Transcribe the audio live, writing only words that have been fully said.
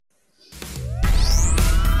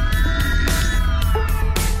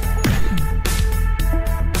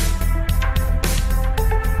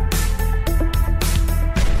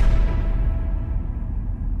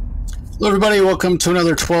Hello, everybody. Welcome to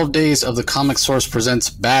another 12 Days of the Comic Source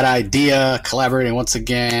presents Bad Idea, collaborating once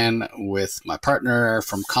again with my partner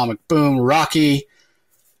from Comic Boom, Rocky.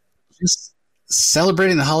 Just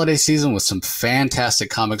celebrating the holiday season with some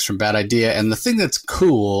fantastic comics from Bad Idea. And the thing that's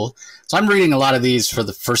cool, so I'm reading a lot of these for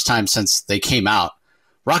the first time since they came out.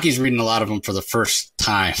 Rocky's reading a lot of them for the first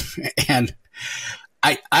time. And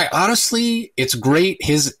I honestly, it's great.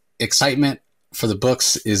 His excitement for the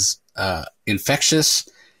books is infectious.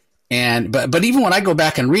 And but even when I go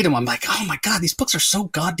back and read them, I'm like, oh my God, these books are so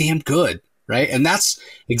goddamn good, right? And that's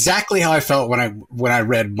exactly how I felt when I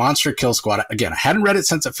read Monster Kill Squad. Again, I hadn't read it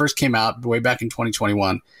since it first came out way back in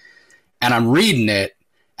 2021, and I'm reading it,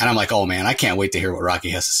 and I'm like, oh man, I can't wait to hear what Rocky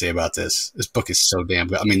has to say about this. This book is so damn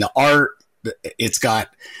good. I mean, the art, it's got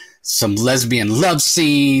some lesbian love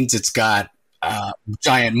scenes, it's got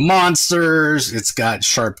giant monsters, it's got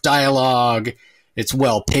sharp dialogue, it's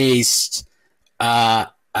well paced.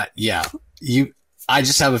 Yeah, I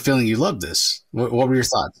just have a feeling you love this. What were your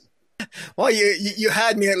thoughts? Well, you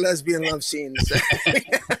had me at lesbian love scenes.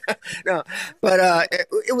 No, but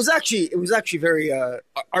it was actually very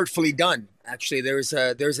artfully done. Actually, there's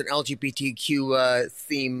an LGBTQ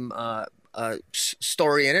theme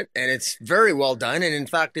story in it, and it's very well done. And in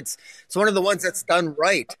fact, it's one of the ones that's done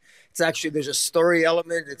right. There's a story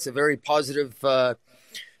element. It's a very positive.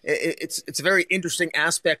 It's a very interesting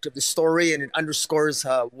aspect of the story, and it underscores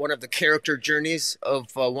one of the character journeys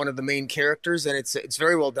of one of the main characters, and it's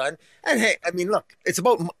very well done. And hey, I mean, look, it's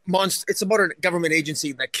about It's about a government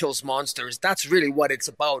agency that kills monsters. That's really what it's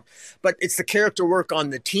about. But it's the character work on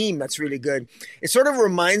the team that's really good. It sort of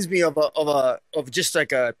reminds me of just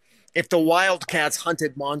like if the Wildcats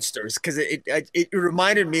hunted monsters, because it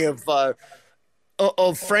reminded me of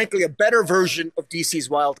frankly a better version of DC's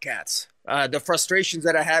Wildcats. The frustrations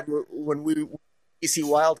that I had when we DC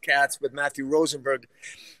Wildcats with Matthew Rosenberg,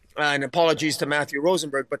 and apologies to Matthew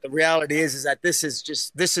Rosenberg, but the reality is that this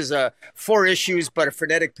is a 4 issues, but a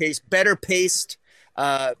frenetic pace, better paced,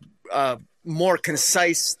 more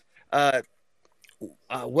concise,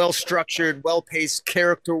 well structured, well paced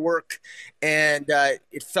character work, and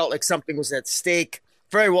it felt like something was at stake.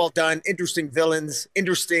 Very well done, interesting villains,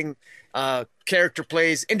 interesting character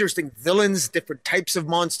plays, interesting villains, different types of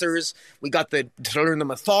monsters. We got to learn the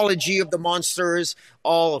mythology of the monsters,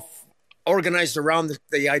 all organized around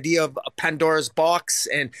the idea of Pandora's box,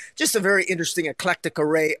 and just a very interesting eclectic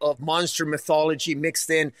array of monster mythology mixed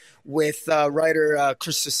in with writer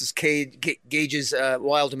Christos Gage's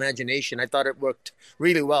wild imagination. I thought it worked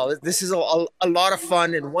really well. This is a lot of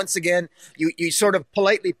fun, and once again, you sort of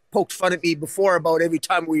politely poked fun at me before about every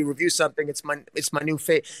time we review something. It's my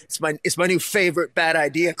new favorite Bad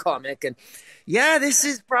Idea comic, and yeah, this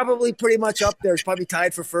is probably pretty much up there. It's probably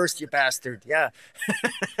tied for first, you bastard. Yeah.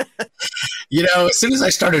 You know, as soon as I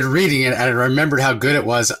started reading it and I remembered how good it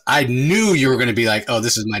was, I knew you were going to be like, oh,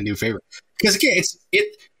 this is my new favorite. Because again,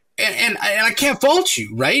 and I can't fault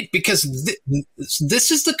you, right? Because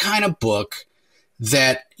this is the kind of book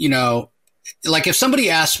that, you know, like if somebody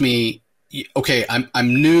asked me, okay,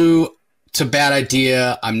 I'm new to Bad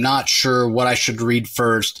Idea, I'm not sure what I should read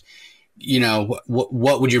first, you know,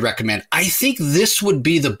 what would you recommend? I think this would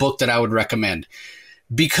be the book that I would recommend,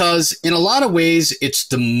 because in a lot of ways, it's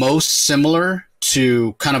the most similar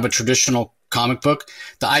to kind of a traditional comic book.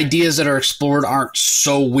 The ideas that are explored aren't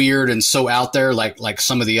so weird and so out there like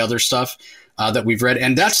some of the other stuff that we've read.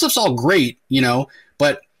 And that stuff's all great, you know,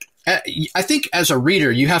 but I think as a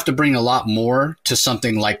reader, you have to bring a lot more to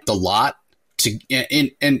something like The Lot.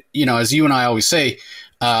 And you know, as you and I always say,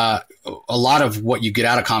 a lot of what you get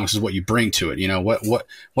out of comics is what you bring to it. You know,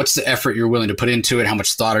 what's the effort you're willing to put into it? How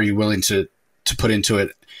much thought are you willing to put into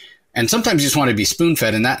it? And sometimes you just want to be spoon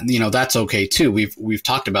fed, and that, you know, that's okay too. We've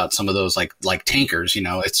talked about some of those like Tankers, you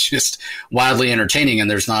know, it's just wildly entertaining and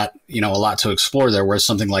there's not, you know, a lot to explore there, whereas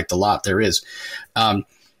something like The Lot there is.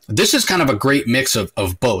 This is kind of a great mix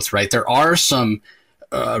of both, right? There are some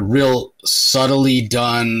real subtly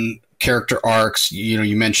done character arcs. You know,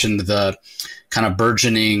 you mentioned the kind of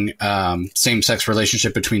burgeoning same-sex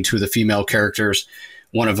relationship between two of the female characters.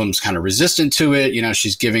 One of them's kind of resistant to it. You know,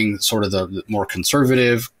 she's giving sort of the more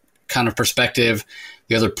conservative kind of perspective.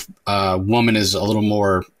 The other woman is a little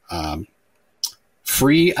more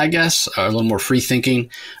free, I guess, a little more free thinking.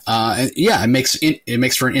 And yeah, it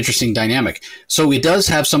makes for an interesting dynamic. So it does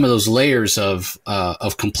have some of those layers of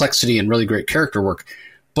complexity and really great character work.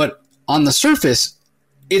 But on the surface,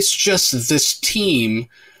 it's just this team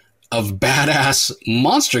of badass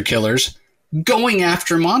monster killers going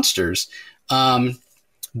after monsters.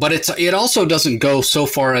 But it also doesn't go so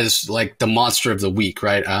far as like the monster of the week,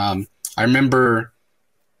 right? I remember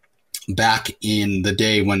back in the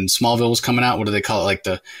day when Smallville was coming out. What do they call it? Like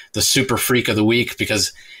the super freak of the week,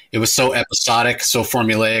 because it was so episodic, so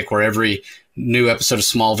formulaic, where every new episode of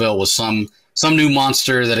Smallville was some new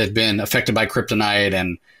monster that had been affected by kryptonite,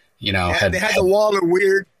 and they had the wall of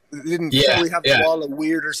weird. They didn't really have the wall of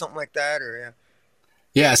weird or something like that, or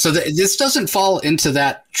yeah. So this doesn't fall into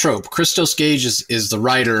that trope. Christos Gage is the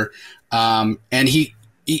writer, and he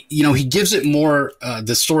gives it more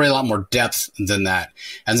the story a lot more depth than that,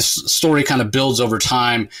 and the story kind of builds over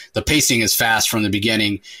time. The pacing is fast from the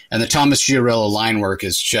beginning, and the Thomas Giarello line work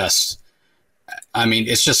is just,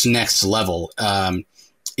 it's just next level.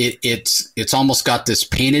 It's almost got this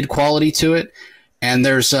painted quality to it, and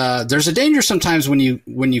there's a danger sometimes when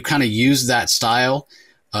you kind of use that style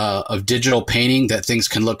of digital painting, that things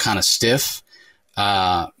can look kind of stiff.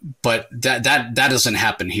 But that doesn't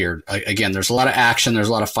happen here. Again, there's a lot of action. There's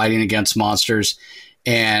a lot of fighting against monsters,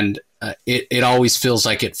 and it always feels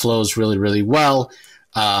like it flows really, really well.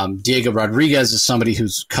 Diego Rodriguez is somebody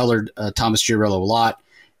who's colored Thomas Giarello a lot,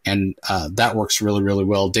 and that works really, really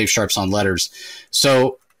well. Dave Sharp's on letters.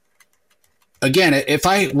 So again, if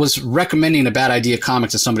I was recommending a Bad Idea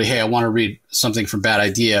comic to somebody, hey, I want to read something from Bad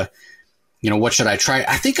Idea, what should I try?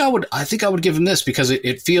 I think I would give him this, because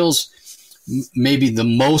it feels maybe the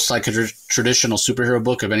most like a traditional superhero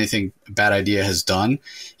book of anything Bad Idea has done,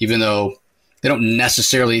 even though they don't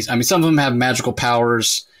necessarily. Some of them have magical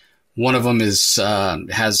powers. One of them is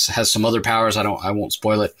has some other powers. I won't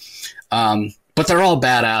spoil it, but they're all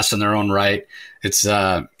badass in their own right. It's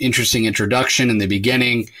interesting introduction in the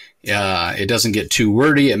beginning. It doesn't get too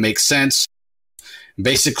wordy. It makes sense.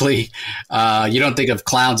 Basically, you don't think of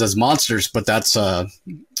clowns as monsters, but that's a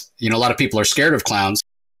lot of people are scared of clowns.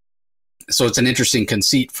 So it's an interesting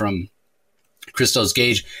conceit from Christos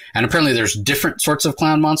Gage. And apparently there's different sorts of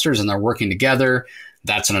clown monsters, and they're working together.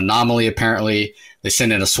 That's an anomaly, apparently. They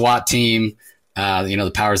send in a SWAT team,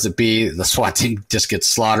 the powers that be. The SWAT team just gets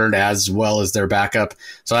slaughtered, as well as their backup.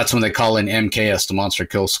 So that's when they call in MKS, the Monster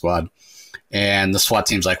Kill Squad. And the SWAT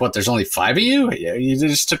team's like, what, there's only 5 of you? You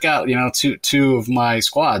just took out, two of my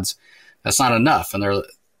squads. That's not enough.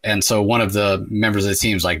 And so one of the members of the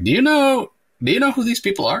team's like, do you know who these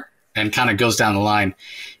people are? And kind of goes down the line,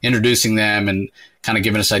 introducing them and kind of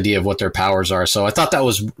giving us an idea of what their powers are. So I thought that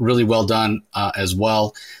was really well done as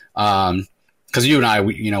well. Because you and I,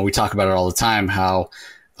 we talk about it all the time, how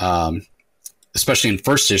especially in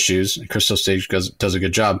first issues, Christos Gage does a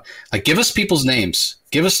good job. Like, give us people's names,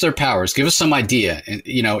 give us their powers, give us some idea. And,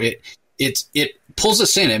 it pulls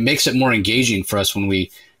us in. It makes it more engaging for us when we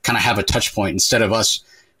kind of have a touch point, instead of us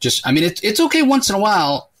just, it's okay once in a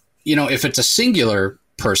while, if it's a singular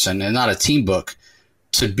person and not a team book,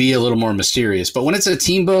 to be a little more mysterious. But when it's a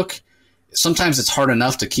team book, sometimes it's hard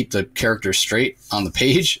enough to keep the characters straight on the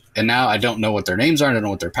page. And now I don't know what their names are. I don't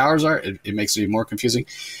know what their powers are. It makes it even more confusing.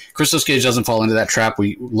 Christos Gage doesn't fall into that trap.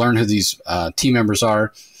 We learn who these team members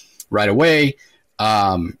are right away.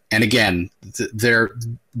 And again, they're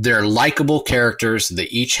likable characters. They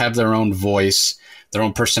each have their own voice, their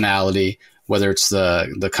own personality, whether it's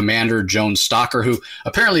the commander, Joan Stalker, who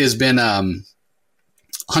apparently has been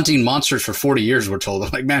hunting monsters for 40 years, we're told.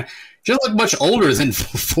 I'm like, man, she doesn't look much older than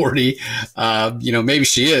 40. Maybe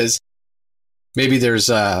she is. Maybe there's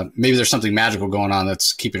something magical going on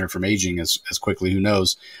that's keeping her from aging as quickly. Who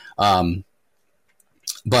knows? But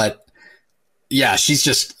yeah, she's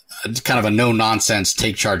just kind of a no nonsense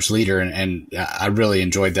take charge leader. And I really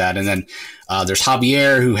enjoyed that. And then there's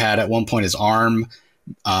Javier, who had at one point his arm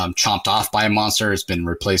chomped off by a monster. It's been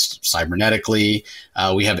replaced cybernetically.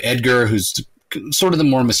 We have Edgar, who's sort of the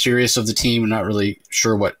more mysterious of the team. I'm not really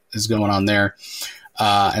sure what is going on there.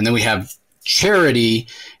 And then we have Charity,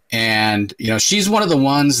 and she's one of the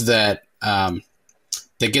ones that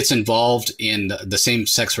gets involved in the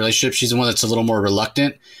same-sex relationship. She's the one that's a little more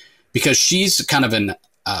reluctant, because she's kind of an,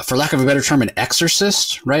 for lack of a better term, an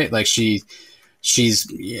exorcist, right? Like she's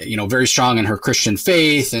very strong in her Christian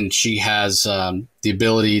faith, and she has the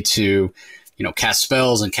ability to cast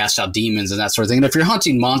spells and cast out demons and that sort of thing. And if you're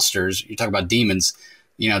hunting monsters, you talk about demons,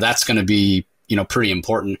 that's going to be, pretty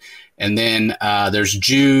important. And then there's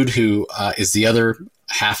Jude, who is the other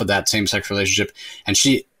half of that same-sex relationship. And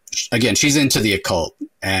she's into the occult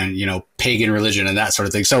and, pagan religion and that sort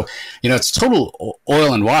of thing. So, it's total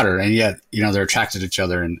oil and water, and yet, they're attracted to each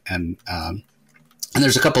other. And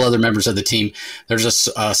there's a couple other members of the team. There's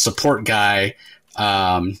a support guy,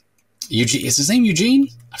 Eugene. Is his name Eugene?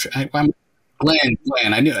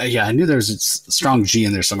 Glenn. I knew there was a strong G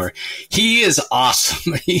in there somewhere. He is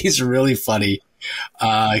awesome. He's really funny.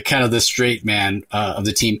 Kind of the straight man of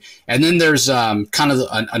the team. And then there's kind of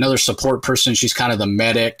another support person. She's kind of the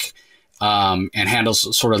medic. and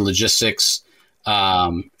handles sort of logistics.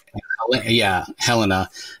 Helena,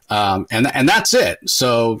 and that's it.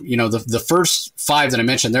 So the first five that I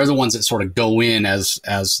mentioned, they're the ones that sort of go in as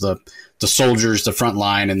the soldiers, the front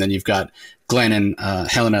line, and then you've got Glenn and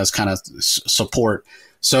Helena as kind of support.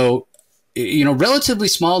 So relatively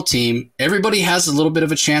small team. Everybody has a little bit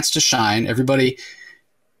of a chance to shine. Everybody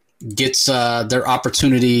gets their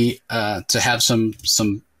opportunity to have some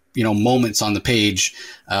moments on the page,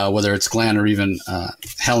 whether it's Glenn or even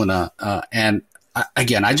Helena. And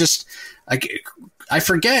again, I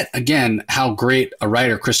forget again how great a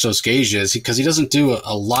writer Christos Gage is, because he doesn't do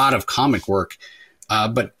a lot of comic work,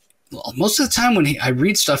 but most of the time when I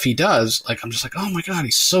read stuff he does, like, I'm just like, oh my God,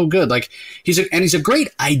 he's so good. Like he's a great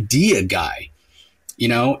idea guy,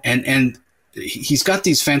 and he's got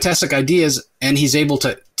these fantastic ideas and he's able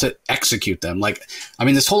to execute them. Like, I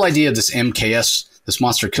mean, this whole idea of this MKS, this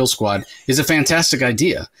Monster Kill Squad, is a fantastic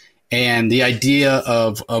idea. And the idea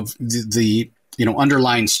of the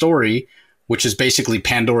underlying story, which is basically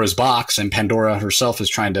Pandora's box, and Pandora herself is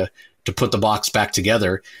trying to put the box back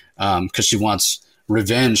together because she wants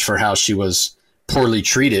revenge for how she was poorly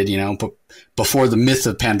treated. But before the myth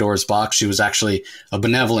of Pandora's box, she was actually a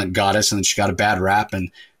benevolent goddess, and then she got a bad rap, and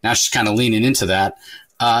now she's kind of leaning into that.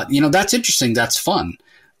 That's interesting. That's fun.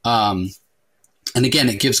 And again,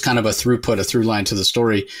 it gives kind of a through line to the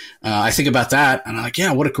story. I think about that, and I'm like,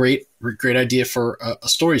 yeah, what a great idea for a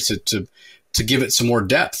story to give it some more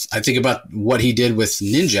depth. I think about what he did with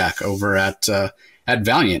Ninjak over at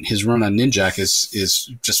Valiant. His run on Ninjak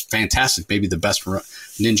is just fantastic. Maybe the best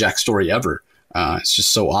Ninjak story ever. It's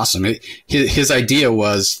just so awesome. His idea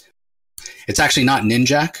was, it's actually not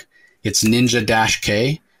Ninjak. It's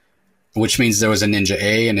Ninja-K, which means there was a Ninja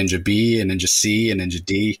A, a Ninja B, a Ninja C, a Ninja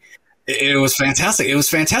D. It was fantastic. It was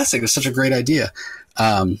such a great idea.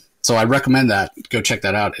 So I recommend that. Go check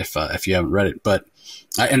that out if you haven't read it. But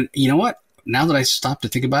and you know what? Now that I stop to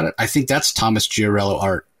think about it, I think that's Thomas Giorello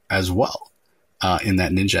art as well in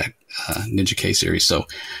that Ninja K series. So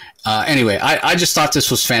anyway, I just thought this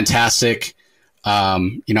was fantastic.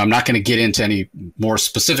 I'm not going to get into any more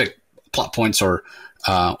specific plot points or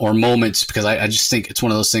moments, because I just think it's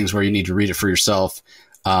one of those things where you need to read it for yourself.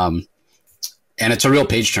 And it's a real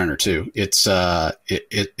page turner too. It's a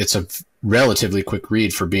relatively quick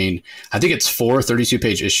read for being, I think it's 4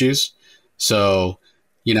 32-page issues. So,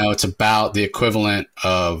 it's about the equivalent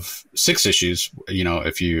of 6 issues,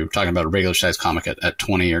 if you're talking about a regular size comic at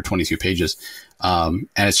 20 or 22 pages. And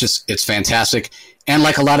it's fantastic. And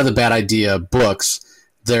like a lot of the Bad Idea books,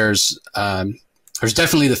 there's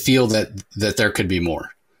definitely the feel that there could be more.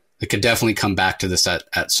 It could definitely come back to this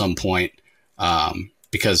at some point.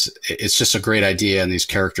 Because it's just a great idea, and these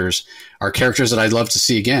characters are characters that I'd love to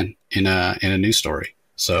see again in a new story.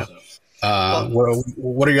 So,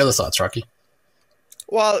 what are your other thoughts, Rocky?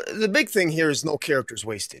 Well, the big thing here is no characters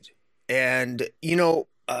wasted, and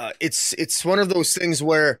it's one of those things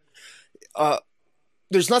where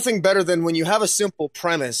there's nothing better than when you have a simple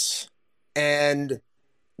premise and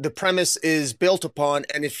the premise is built upon,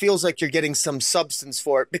 and it feels like you're getting some substance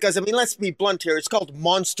for it. Because, I mean, let's be blunt here. It's called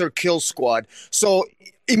Monster Kill Squad. So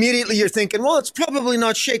immediately you're thinking, well, it's probably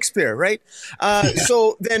not Shakespeare, right?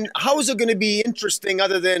 So then how is it going to be interesting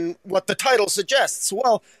other than what the title suggests?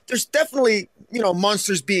 Well, there's definitely,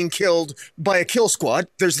 monsters being killed by a kill squad.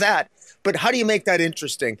 There's that. But how do you make that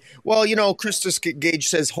interesting? Well, Christos Gage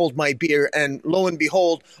says, hold my beer. And lo and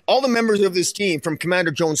behold, all the members of this team, from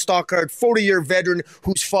Commander Joan Stockard, 40-year veteran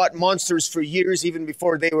who's fought monsters for years, even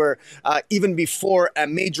before a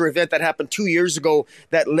major event that happened 2 years ago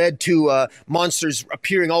that led to monsters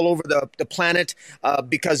appearing all over the planet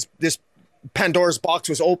because this Pandora's box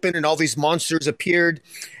was open and all these monsters appeared,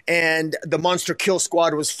 and the Monster Kill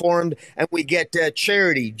Squad was formed, and we get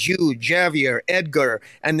Charity, Jude, Javier, Edgar,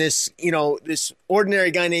 and this ordinary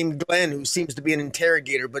guy named Glenn, who seems to be an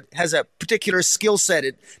interrogator but has a particular skill set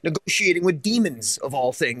at negotiating with demons of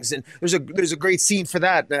all things. And there's a great scene for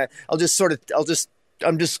that.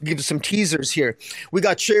 I'm just giving some teasers here. We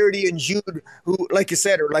got Charity and Jude, who, like you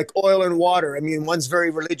said, are like oil and water. I mean, one's very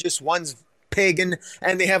religious, one's pagan,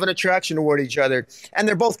 and they have an attraction toward each other, and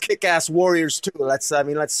they're both kick-ass warriors too.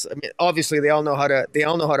 Obviously they all know how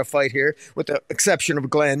to fight here, with the exception of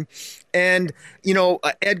Glenn. And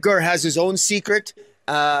Edgar has his own secret,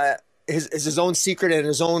 his own secret, and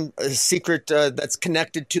his own secret that's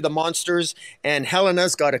connected to the monsters. And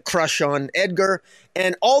Helena's got a crush on Edgar,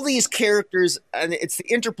 and all these characters, and it's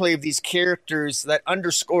the interplay of these characters that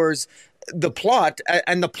underscores the plot,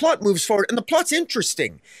 and the plot moves forward, and the plot's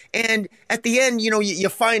interesting. And at the end, you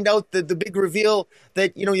find out the big reveal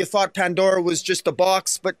that, you thought Pandora was just a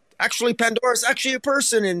box, but actually Pandora is actually a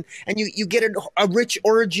person, and you get a rich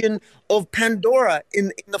origin of Pandora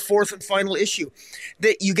in the fourth and final issue.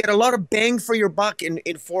 That you get a lot of bang for your buck in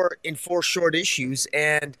four short issues.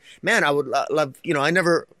 And man, I would love,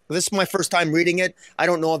 this is my first time reading it. I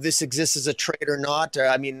don't know if this exists as a trade or not.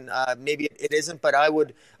 Maybe it isn't, but I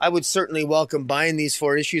would certainly welcome buying these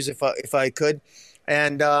 4 issues if I could.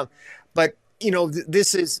 And but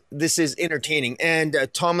this is entertaining. And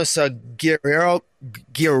Thomas Guerrero,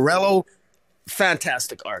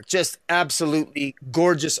 fantastic art, just absolutely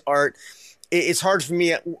gorgeous art. It's hard for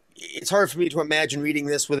me to imagine reading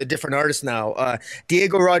this with a different artist now.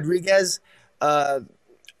 Diego Rodriguez.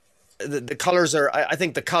 The colors are, I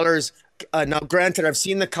think the colors, now granted, I've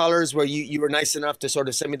seen the colors where you were nice enough to sort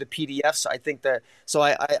of send me the PDFs. I think that, so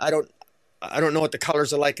I don't know what the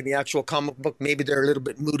colors are like in the actual comic book. Maybe they're a little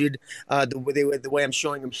bit muted the way I'm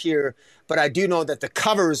showing them here. But I do know that the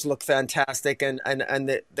covers look fantastic, and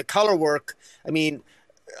the color work,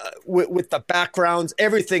 with the backgrounds,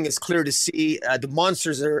 everything is clear to see. The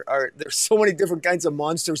monsters are there's so many different kinds of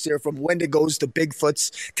monsters here, from Wendigos to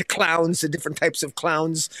Bigfoots to clowns, to different types of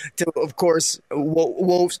clowns, to, of course,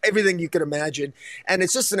 wolves, everything you can imagine. And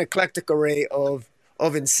it's just an eclectic array of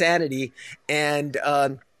insanity. And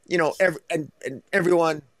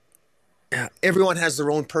everyone has their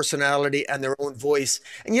own personality and their own voice,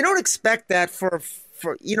 and you don't expect that for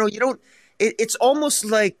you don't. It's almost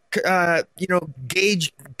like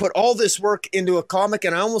Gage put all this work into a comic,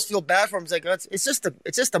 and I almost feel bad for him. It's like,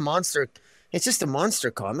 it's just a monster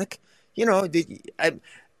comic,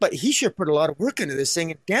 but he sure put a lot of work into this thing,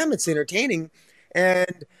 and damn, it's entertaining.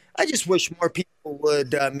 And I just wish more people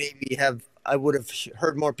would I would have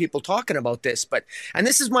heard more people talking about this. And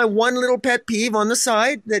this is my one little pet peeve on the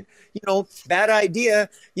side, that, Bad Idea,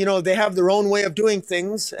 they have their own way of doing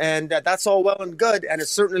things, and that's all well and good. And it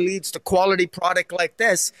certainly leads to quality product like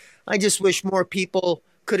this. I just wish more people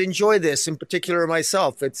could enjoy this, in particular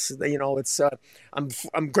myself.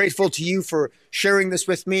 I'm grateful to you for sharing this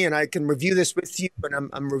with me, and I can review this with you, and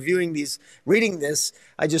I'm reading this.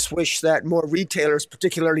 I just wish that more retailers,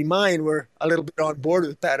 particularly mine, were a little bit on board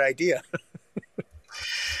with Bad Idea.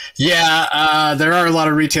 Yeah, there are a lot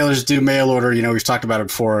of retailers that do mail order. We've talked about it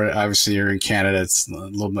before. Obviously, you're in Canada, it's a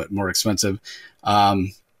little bit more expensive.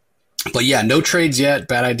 But yeah, no trades yet.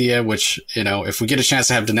 Bad Idea, which, if we get a chance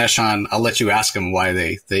to have Dinesh on, I'll let you ask him why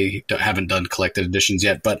they haven't done collected editions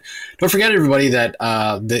yet. But don't forget, everybody, that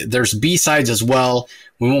there's B-sides as well.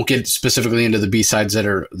 We won't get specifically into the B-sides that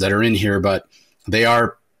are in here, but they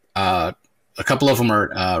are a couple of them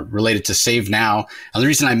are related to Save Now. And the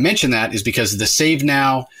reason I mention that is because the Save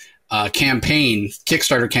Now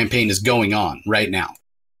Kickstarter campaign is going on right now.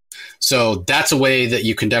 So that's a way that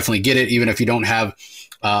you can definitely get it, even if you don't have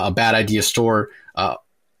a Bad Idea store,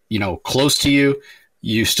 close to you.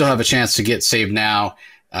 You still have a chance to get Save Now.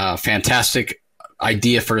 Fantastic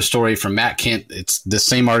idea for a story from Matt Kindt. It's the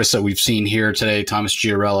same artist that we've seen here today, Thomas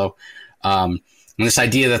Giorello. And this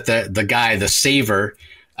idea that the guy, the saver,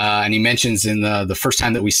 and he mentions in the first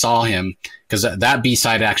time that we saw him, because that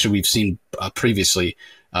B-side actually we've seen previously,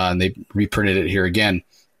 and they reprinted it here again.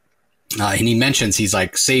 And he mentions he's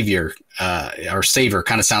like savior, or saver,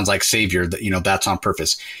 kind of sounds like savior, that, that's on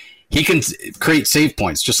purpose. He can create save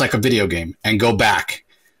points just like a video game and go back.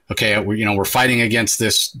 Okay, we're fighting against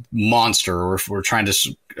this monster, or if we're trying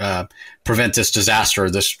to prevent this disaster,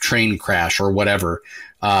 this train crash or whatever.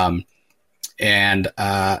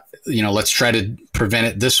 Let's try to prevent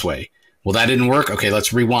it this way. Well, that didn't work. Okay,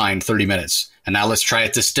 let's rewind 30 minutes. And now let's try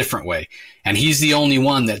it this different way. And he's the only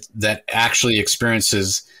one that actually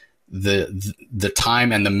experiences the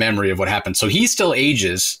time and the memory of what happened. So he still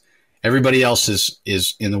ages. Everybody else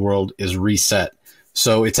is in the world is reset.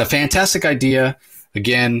 So it's a fantastic idea.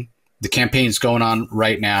 Again, the campaign's going on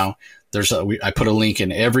right now. I put a link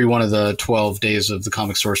in every one of the 12 days of the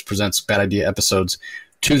Comic Source Presents Bad Idea episodes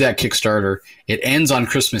to that Kickstarter. It ends on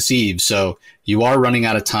Christmas Eve, so you are running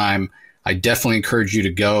out of time. I definitely encourage you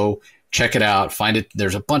to go check it out. Find it.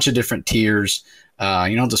 There's a bunch of different tiers. You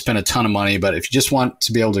don't have to spend a ton of money, but if you just want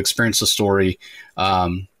to be able to experience the story,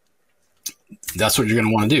 that's what you're going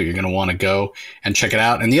to want to do. You're going to want to go and check it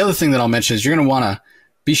out. And the other thing that I'll mention is you're going to want to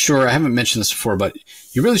be sure. I haven't mentioned this before, but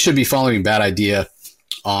you really should be following Bad Idea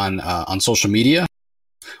on social media,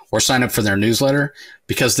 or sign up for their newsletter,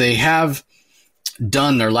 because they have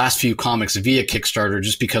done their last few comics via Kickstarter,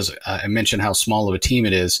 just because I mentioned how small of a team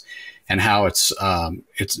it is and how it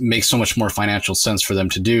makes so much more financial sense for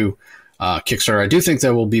them to do Kickstarter. I do think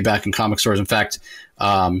that will be back in comic stores. In fact,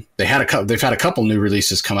 they've had a couple new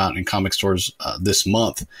releases come out in comic stores this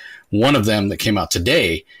month. One of them that came out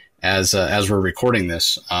today as we're recording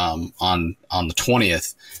this on the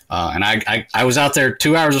 20th. And I was out there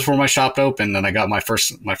 2 hours before my shop opened, and I got my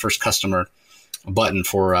first customer button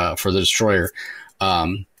for the Destroyer.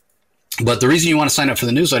 But the reason you want to sign up for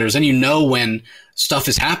the newsletter is then you know when stuff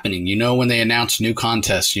is happening. You know when they announce new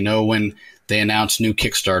contests. You know when they announce new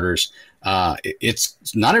Kickstarters. It's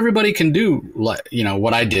not everybody can do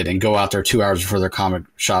what I did and go out there 2 hours before their comic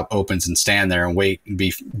shop opens and stand there and wait and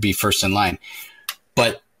be first in line.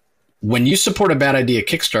 But when you support a Bad Idea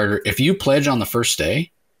Kickstarter, if you pledge on the first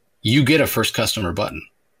day, you get a first customer button.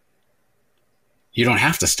 You don't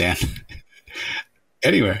have to stand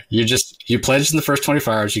anywhere. You pledge in the first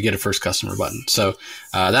 24 hours, you get a first customer button. So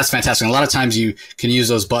that's fantastic. And a lot of times you can use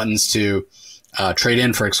those buttons to trade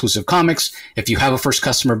in for exclusive comics. If you have a first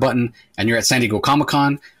customer button and you're at San Diego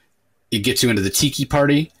Comic-Con, it gets you into the Tiki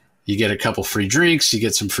Party. You get a couple free drinks. You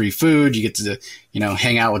get some free food. You get to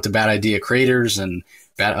hang out with the Bad Idea creators and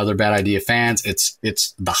other Bad Idea fans. It's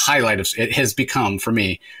the highlight of it has become for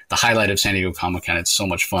me the highlight of San Diego Comic-Con. It's so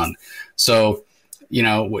much fun. So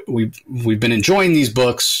we've been enjoying these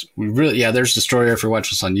books. We really there's Destroyer if you're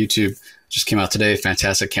watching us on YouTube. Just came out today.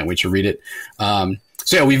 Fantastic. Can't wait to read it.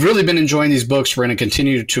 So we've really been enjoying these books. We're going to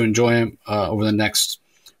continue to enjoy them over the next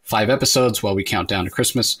 5 episodes while we count down to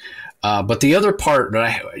Christmas. But the other part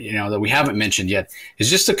that that we haven't mentioned yet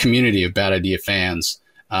is just the community of Bad Idea fans.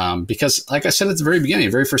 Because like I said at the very beginning,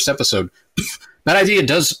 the very first episode, Bad Idea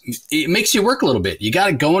it makes you work a little bit. You got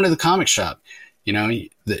to go into the comic shop.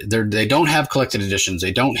 They don't have collected editions.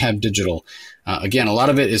 They don't have digital. Again, a lot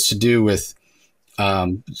of it is to do with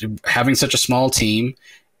having such a small team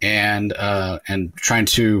and trying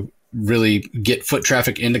to really get foot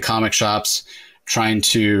traffic into comic shops, trying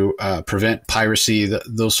to prevent piracy,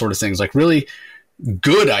 those sort of things, like really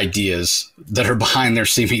good ideas that are behind their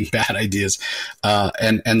seeming bad ideas.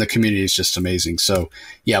 And the community is just amazing. So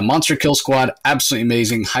Monster Kill Squad, absolutely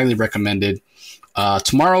amazing. Highly recommended.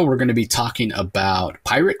 Tomorrow we're going to be talking about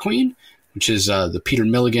Pirate Queen, which is the Peter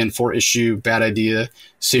Milligan 4-issue Bad Idea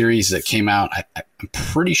series that came out. I'm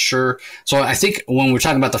pretty sure. So I think when we're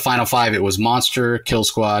talking about the final 5, it was Monster, Kill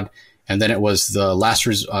Squad, and then it was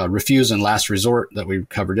the Refuse and Last Resort that we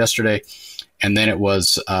covered yesterday. And then it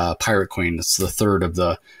was Pirate Queen. That's the third of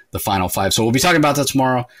the final 5. So we'll be talking about that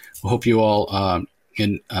tomorrow. We hope you all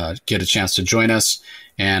get a chance to join us.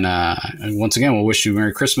 And once again, we'll wish you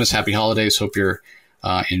Merry Christmas, Happy Holidays. Hope you're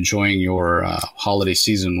enjoying your holiday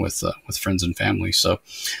season with friends and family. So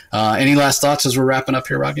any last thoughts as we're wrapping up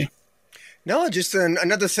here, Rocky? No, just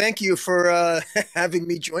another thank you for having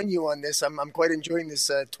me join you on this. I'm quite enjoying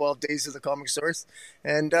this 12 days of the Comic Source.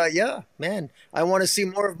 And man, I want to see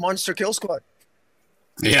more of Monster Kill Squad.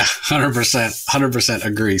 Yeah, 100%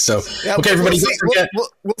 agree. So, okay, everybody, don't forget.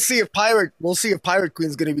 We'll see if Pirate Queen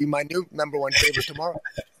is going to be my new number 1 favorite tomorrow.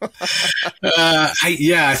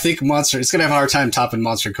 I think Monster. It's going to have a hard time topping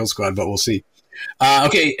Monster Kill Squad, but we'll see.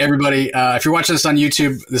 Okay, everybody, if you're watching this on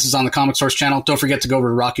YouTube, this is on the Comic Source channel. Don't forget to go over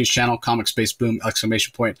to Rocky's channel, Comic Space Boom! ! That's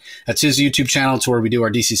his YouTube channel. It's where we do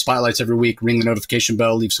our DC Spotlights every week. Ring the notification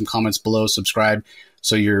bell, leave some comments below, subscribe,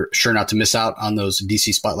 so you're sure not to miss out on those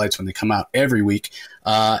DC Spotlights when they come out every week.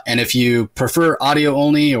 And if you prefer audio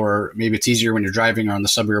only, or maybe it's easier when you're driving or on the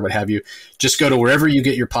subway or what have you, just go to wherever you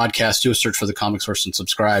get your podcast, do a search for the Comic Source and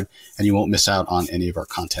subscribe, and you won't miss out on any of our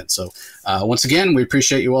content. So once again, we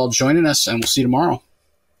appreciate you all joining us, and we'll see you tomorrow.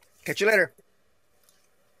 Catch you later.